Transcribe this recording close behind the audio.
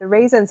The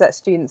reasons that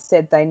students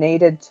said they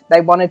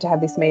wanted to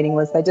have this meeting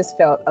was they just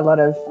felt a lot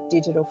of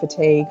digital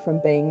fatigue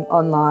from being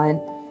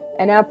online.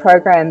 And our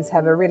programs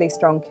have a really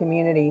strong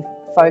community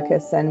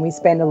focus, and we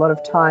spend a lot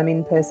of time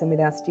in person with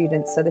our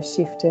students. So the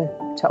shift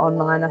to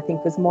online, I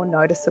think, was more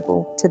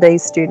noticeable to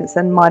these students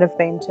than might have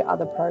been to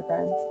other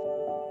programs.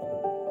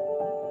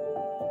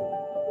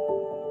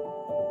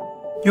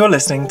 You're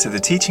listening to the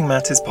Teaching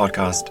Matters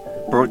podcast,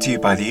 brought to you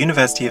by the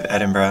University of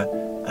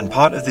Edinburgh and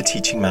part of the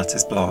Teaching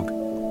Matters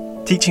blog.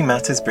 Teaching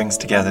Matters brings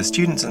together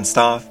students and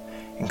staff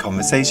in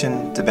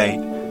conversation, debate,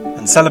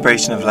 and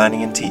celebration of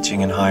learning and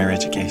teaching in higher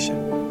education.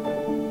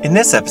 In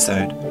this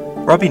episode,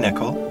 Robbie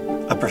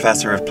Nicol, a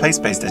professor of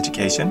place-based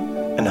education,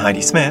 and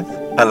Heidi Smith,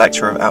 a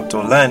lecturer of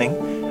outdoor learning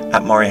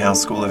at Murray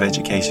House School of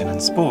Education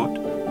and Sport,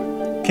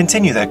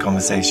 continue their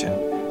conversation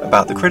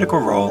about the critical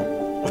role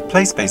of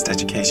place-based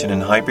education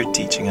in hybrid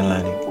teaching and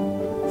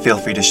learning. Feel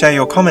free to share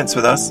your comments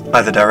with us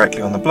either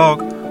directly on the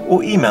blog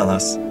or email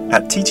us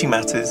at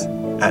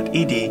teachingmatters@ed.ac.uk.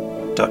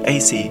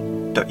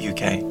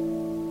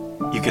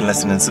 You can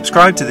listen and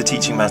subscribe to the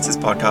Teaching Matters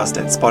podcast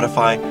at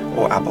Spotify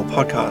or Apple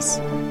Podcasts,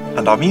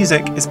 and our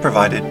music is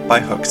provided by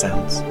Hook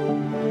Sounds.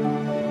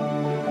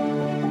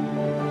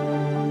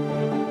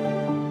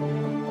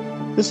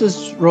 This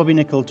is Robbie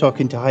Nicol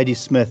talking to Heidi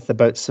Smith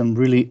about some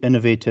really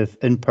innovative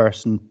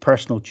in-person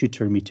personal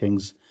tutor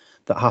meetings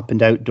that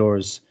happened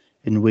outdoors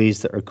in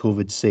ways that are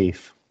COVID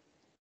safe.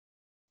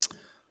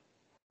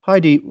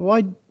 Heidi,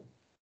 why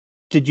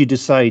did you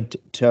decide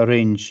to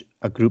arrange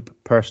a group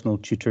personal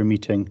tutor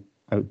meeting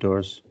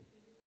outdoors?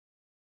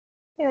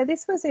 Yeah,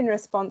 this was in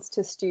response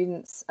to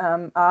students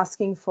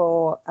asking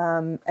for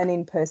an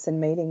in-person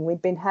meeting.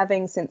 We'd been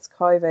having, since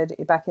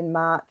COVID back in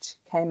March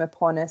came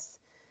upon us,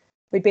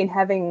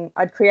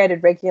 I'd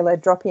created regular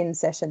drop-in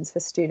sessions for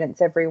students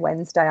every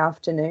Wednesday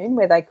afternoon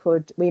where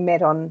we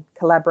met on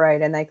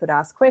Collaborate, and they could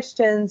ask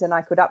questions and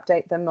I could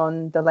update them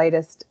on the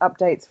latest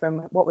updates from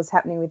what was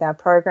happening with our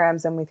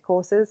programs and with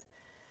courses.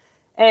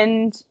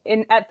 And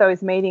at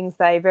those meetings,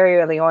 they very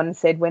early on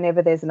said,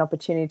 whenever there's an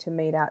opportunity to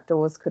meet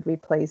outdoors, could we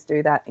please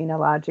do that in a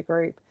larger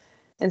group?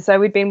 And so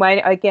we'd been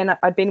waiting. Again,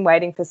 I'd been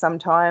waiting for some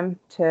time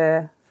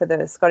for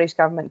the Scottish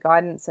Government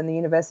guidance and the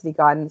university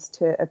guidance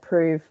to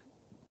approve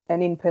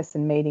an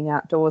in-person meeting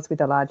outdoors with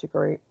a larger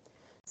group.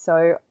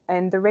 So,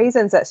 and the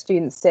reasons that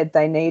students said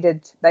they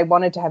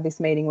wanted to have this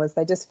meeting was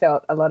they just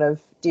felt a lot of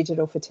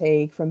digital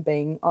fatigue from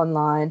being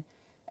online.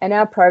 And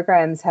our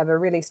programs have a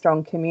really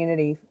strong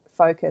community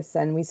focus,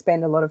 and we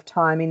spend a lot of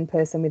time in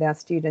person with our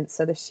students.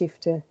 So the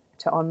shift to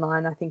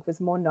online, I think, was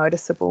more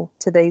noticeable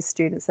to these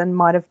students than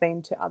might have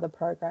been to other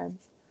programs.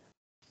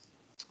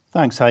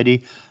 Thanks,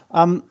 Heidi.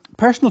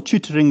 Personal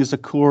tutoring is a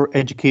core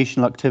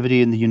educational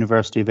activity in the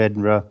University of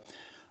Edinburgh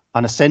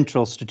and a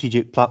central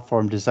strategic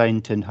platform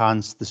designed to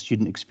enhance the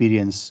student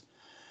experience.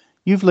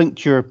 You've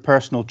linked your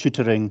personal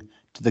tutoring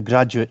to the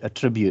graduate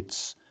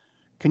attributes.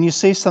 Can you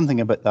say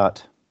something about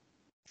that?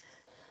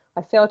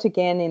 I felt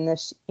again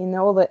in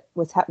all that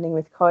was happening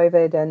with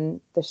COVID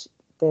and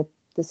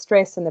the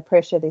stress and the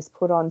pressure this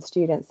put on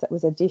students that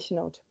was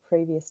additional to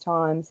previous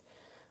times.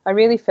 I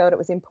really felt it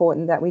was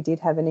important that we did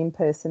have an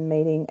in-person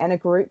meeting and a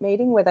group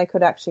meeting where they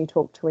could actually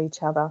talk to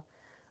each other.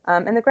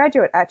 And the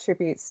graduate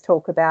attributes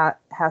talk about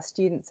how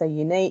students are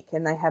unique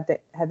and they have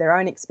their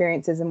own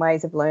experiences and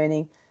ways of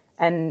learning,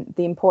 and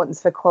the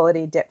importance for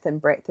quality, depth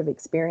and breadth of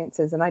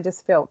experiences. And I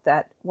just felt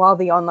that while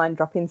the online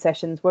drop-in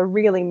sessions were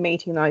really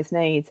meeting those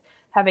needs,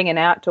 having an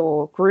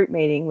outdoor group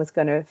meeting was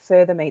going to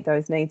further meet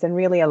those needs and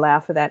really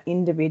allow for that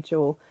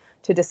individual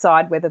to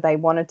decide whether they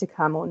wanted to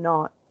come or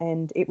not.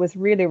 And it was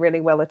really, really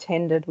well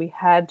attended. We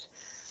had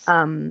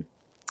 8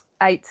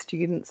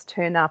 students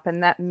turn up,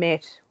 and that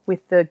met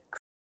with the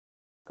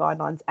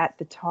guidelines at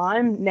the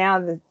time.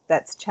 Now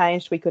that's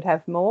changed, we could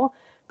have more,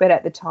 but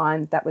at the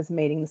time that was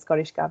meeting the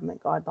Scottish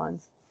Government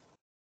guidelines.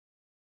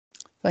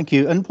 Thank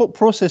you. And what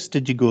process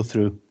did you go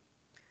through?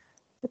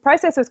 The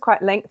process was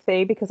quite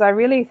lengthy because I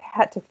really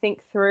had to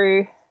think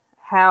through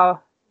how,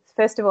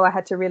 first of all, I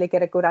had to really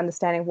get a good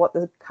understanding of what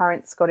the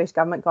current Scottish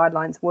Government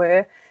guidelines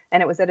were.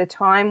 And it was at a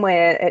time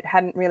where it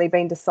hadn't really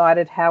been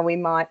decided how we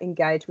might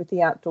engage with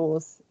the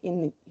outdoors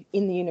in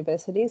the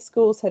universities.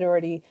 Schools had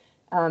already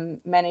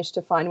managed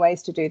to find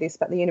ways to do this,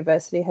 but the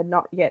university had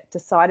not yet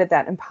decided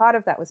that. And part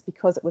of that was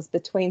because it was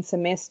between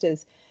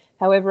semesters.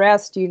 However, our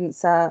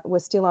students were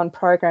still on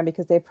program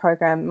because their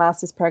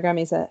master's program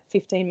is a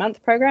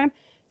 15-month program.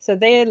 So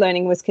their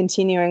learning was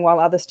continuing while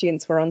other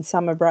students were on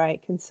summer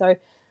break. And so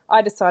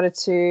I decided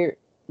to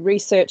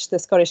research the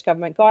Scottish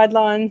Government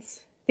guidelines,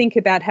 think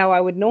about how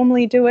I would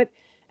normally do it,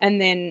 and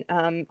then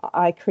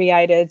I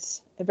created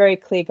a very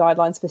clear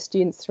guidelines for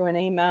students through an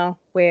email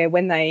where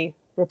when they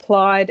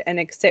replied and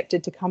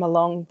accepted to come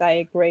along, they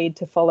agreed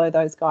to follow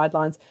those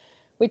guidelines,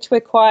 which were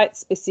quite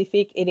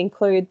specific. It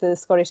included the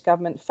Scottish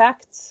Government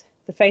facts,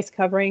 the face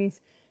coverings,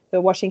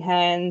 the washing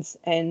hands,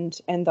 and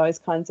those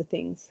kinds of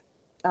things.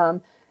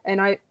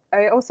 And I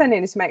also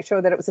needed to make sure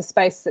that it was a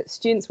space that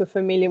students were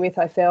familiar with,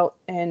 I felt,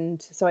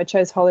 and so I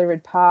chose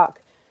Holyrood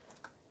Park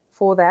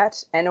for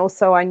that. And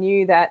also I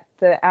knew that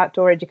the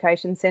outdoor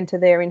education centre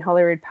there in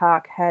Holyrood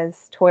Park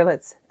has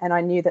toilets, and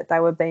I knew that they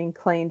were being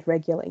cleaned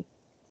regularly.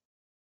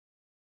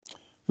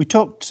 We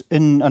talked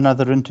in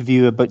another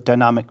interview about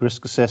dynamic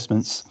risk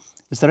assessments.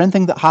 Is there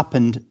anything that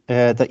happened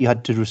that you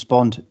had to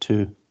respond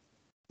to?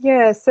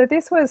 Yeah, so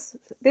this was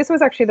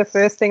actually the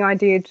first thing I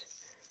did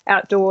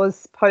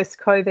outdoors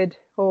post-COVID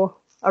or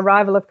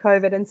arrival of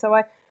COVID. And so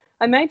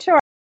I made sure,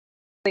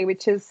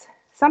 which is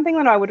something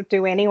that I would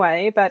do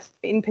anyway, but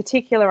in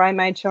particular, I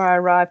made sure I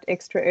arrived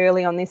extra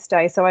early on this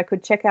day so I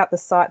could check out the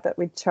site that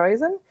we'd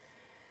chosen.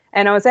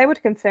 And I was able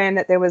to confirm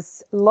that there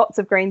was lots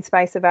of green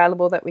space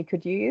available that we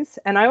could use.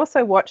 And I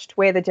also watched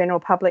where the general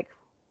public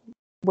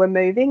were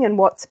moving and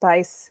what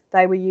space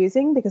they were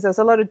using, because there was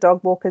a lot of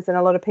dog walkers and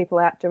a lot of people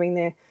out doing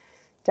their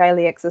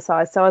daily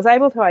exercise. So I was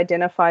able to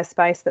identify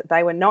space that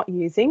they were not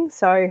using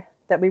so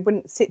that we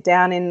wouldn't sit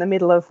down in the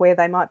middle of where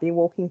they might be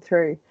walking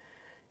through.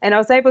 And I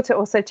was able to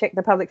also check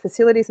the public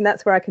facilities, and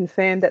that's where I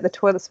confirmed that the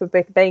toilets were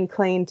being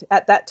cleaned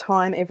at that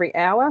time every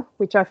hour,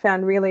 which I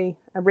found really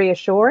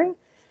reassuring,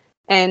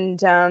 and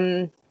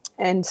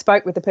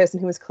spoke with the person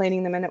who was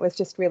cleaning them, and it was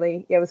just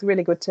really, it was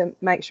really good to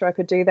make sure I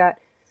could do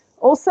that.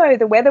 Also,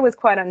 the weather was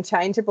quite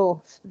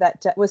changeable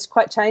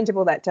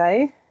that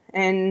day,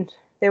 and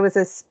there was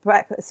a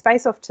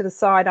space off to the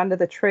side under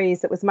the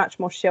trees that was much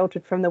more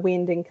sheltered from the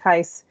wind in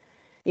case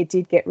it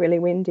did get really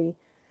windy.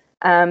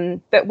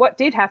 But what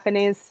did happen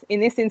is, in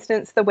this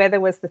instance, the weather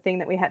was the thing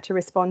that we had to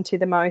respond to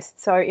the most.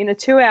 So in a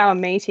 2-hour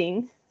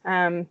meeting,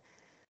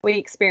 we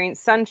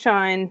experienced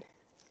sunshine,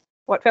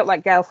 what felt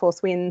like gale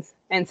force winds,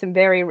 and some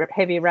very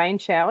heavy rain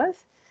showers.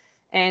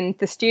 And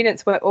the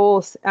students were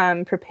all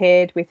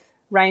prepared with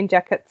rain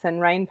jackets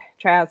and rain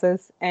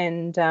trousers,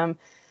 and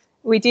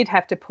we did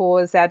have to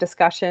pause our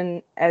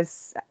discussion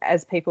as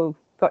people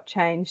got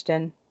changed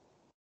and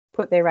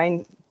put their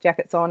rain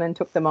jackets on and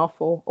took them off,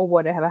 or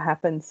whatever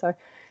happened. So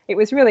it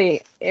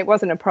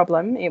wasn't a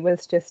problem. It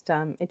was just,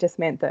 it just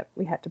meant that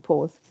we had to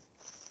pause.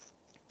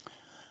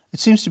 It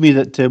seems to me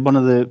that one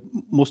of the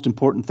most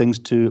important things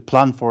to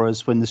plan for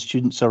is when the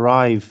students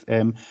arrive.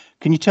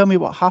 Can you tell me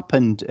what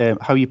happened,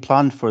 how you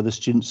planned for the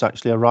students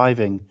actually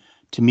arriving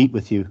to meet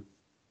with you?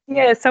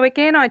 Yeah, so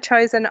again, I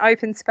chose an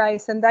open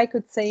space, and they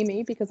could see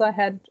me because I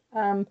had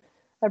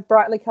a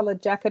brightly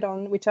coloured jacket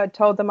on, which I'd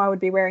told them I would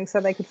be wearing, so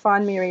they could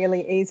find me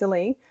really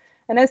easily.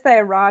 And as they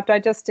arrived, I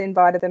just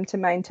invited them to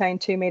maintain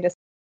 2 metres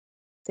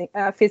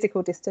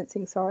physical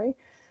distancing,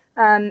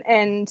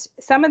 and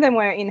some of them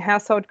were in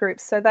household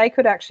groups, so they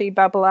could actually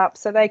bubble up,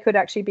 so they could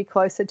actually be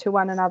closer to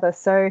one another.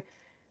 So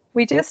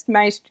we just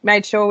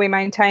made sure we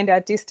maintained our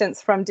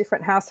distance from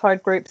different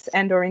household groups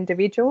and or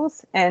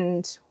individuals.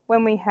 And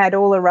when we had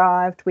all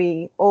arrived,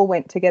 we all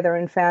went together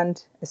and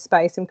found a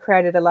space and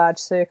created a large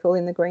circle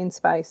in the green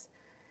space.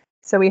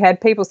 So we had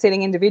people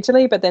sitting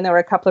individually, but then there were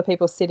a couple of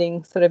people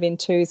sitting sort of in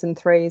 2s and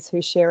 3s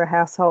who share a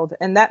household.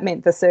 And that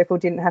meant the circle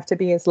didn't have to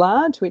be as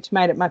large, which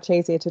made it much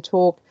easier to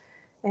talk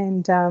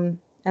and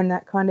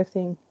that kind of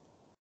thing.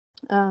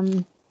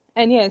 And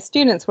yeah,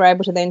 students were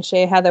able to then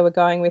share how they were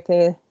going with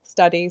their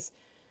studies.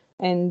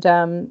 And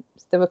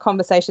there were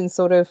conversations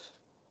sort of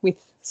with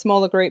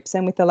smaller groups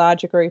and with the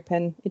larger group,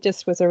 and it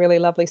just was a really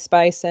lovely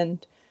space.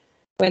 And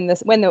when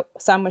the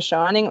sun was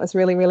shining, it was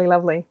really, really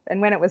lovely.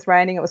 And when it was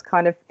raining, it was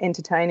kind of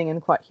entertaining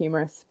and quite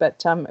humorous.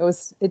 But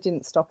it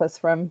didn't stop us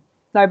from,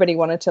 nobody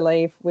wanted to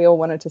leave. We all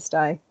wanted to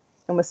stay,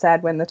 and were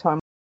sad when the time.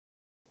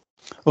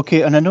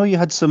 Okay, and I know you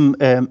had some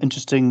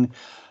interesting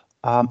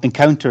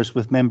encounters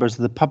with members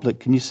of the public.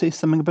 Can you say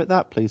something about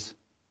that, please?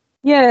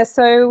 Yeah,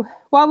 so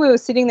while we were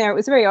sitting there, it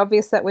was very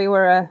obvious that we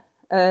were a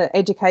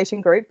education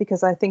group,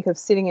 because I think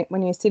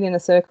when you sit in a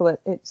circle,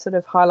 it sort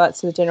of highlights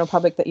to the general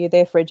public that you're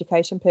there for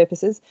education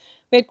purposes.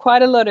 We had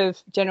quite a lot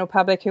of general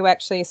public who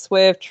actually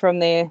swerved from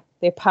their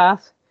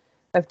path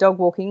of dog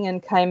walking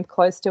and came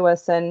close to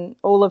us, and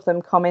all of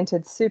them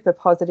commented super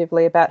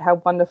positively about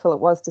how wonderful it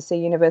was to see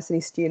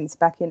university students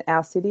back in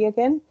our city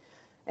again.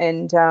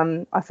 And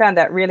I found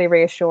that really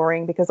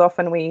reassuring, because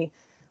often we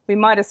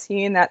might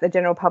assume that the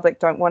general public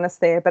don't want us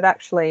there, but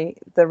actually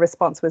the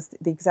response was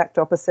the exact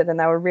opposite, and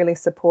they were really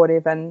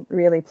supportive and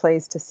really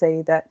pleased to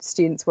see that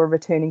students were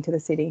returning to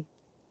the city.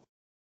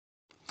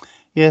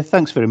 Yeah,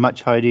 thanks very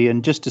much, Heidi.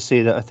 And just to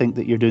say that I think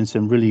that you're doing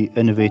some really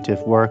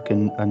innovative work,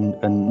 and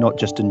not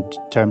just in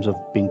terms of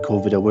being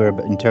COVID aware,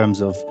 but in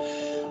terms of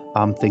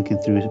thinking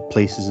through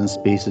places and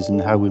spaces and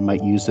how we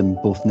might use them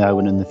both now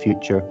and in the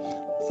future.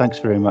 Thanks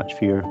very much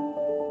for your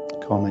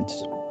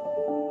comments.